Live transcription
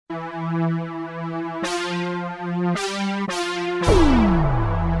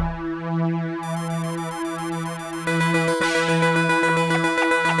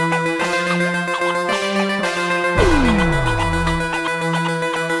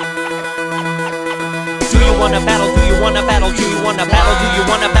wanna battle? Do you wanna battle? Do you wanna battle? Do you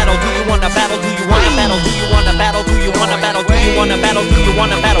wanna battle? Do you wanna battle? Do you wanna battle? Do you wanna battle? Do you wanna battle? Do you wanna battle? Do you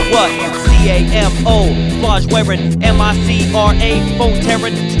wanna battle? What? C-A-M-O, flash wearing, M-I-C-R-A, phone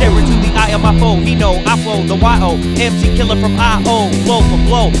tearing, staring to the eye of my foe. He know I flow the Y-O, MC killer from I-O, blow for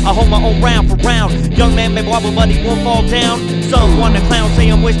blow. I hold my own round for round. Young man may wobble, but he won't fall down. Some wanna clown, say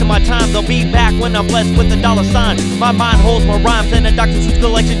I'm wasting my time. They'll be back when I'm blessed with a dollar sign. My mind holds more rhymes than a Dr. Seuss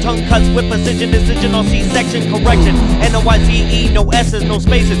collection. Tongue cuts with precision, decision on C-section correction. N-O-Y-Z-E, no S's, no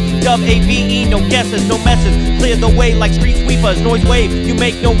spaces. W-A-V-E, no guesses, no messes. Clear the way like street sweepers. Noizewave, you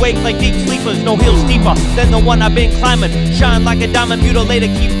make no wake like deep sleepers. No hills steeper than the one I've been climbing. Shine like a diamond,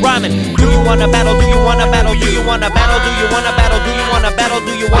 mutilated, keep rhyming. Do you wanna battle? Do you wanna battle? Do you wanna battle? Do you wanna battle? Do you wanna battle?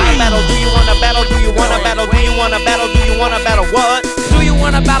 Do you wanna battle? Do you wanna battle? Do you wanna battle? Do you wanna battle? Do you wanna battle? What? Do you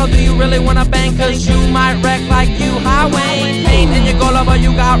wanna battle? Do you really wanna bang? Cause you might wreck like you highway. Pain in your goal, but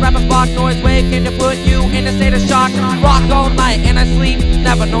you got rappers block. Noizewave came to put you in a state of shock. Rock all night and I sleep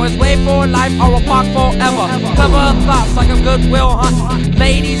never. Noizewave for life, I will rock forever. Clever thoughts like a Goodwill Hunt.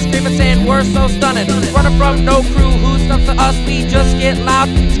 Ladies screaming saying we're so stunning. Running from no crew, who's up to us? We just get loud,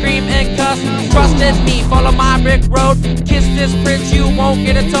 scream and cuss. Trust in me, follow my brick road. Kiss this prince, you won't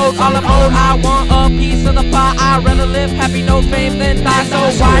get it told. All about I want a piece of the pie. I'd rather live happy, no fame than die. So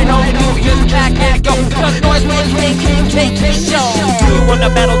why don't you just pack and go? Cause Noizewave can take the show. Do you wanna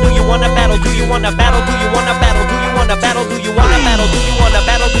battle? Do you wanna battle? Do you wanna battle? Do you wanna battle? Do you wanna battle? Do you wanna battle? Do you wanna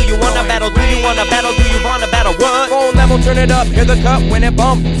battle? Do you wanna battle? Do you wanna battle? Do you wanna battle? What? Phone level, turn it up, hear the cup when it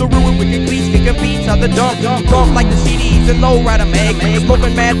bump. So ruin wicked cleats, kicking beats out the dump. Talk like the CDs and low rider mag.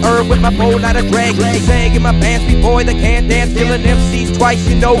 Smoking mad herb with my pole, not a drag. Sag in my pants, be boy that can't dance. Killing MCs twice,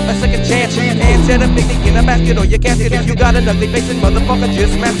 you know, a second chance. And set a picnic in a basket or your casket. If you got an ugly face, and motherfucker,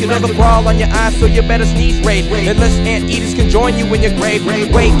 just mask it. Never crawl on your eyes, so you better sneeze raid. Unless anteaters can join you in your grave.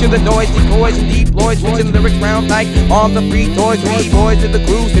 Wait to the noise, decoys and deploys. Switching lyrics round like on the free toys. We boys in the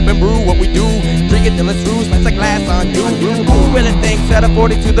crew, sip and brew what we do. Drink it till it's through, smash a glass on you. Who really thinks that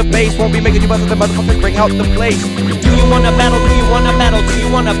according to the bass won't be making you buzz the motherfuckers bring out the place? Do you wanna battle? Do you wanna battle? Do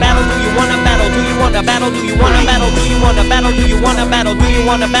you wanna battle? Do you wanna battle? Do you wanna battle? Do you wanna battle? Do you wanna battle? Do you wanna battle? Do you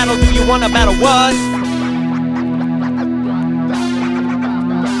wanna battle? Do you wanna battle? What?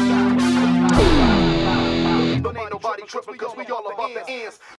 Nobody tripping cause we all about the ends.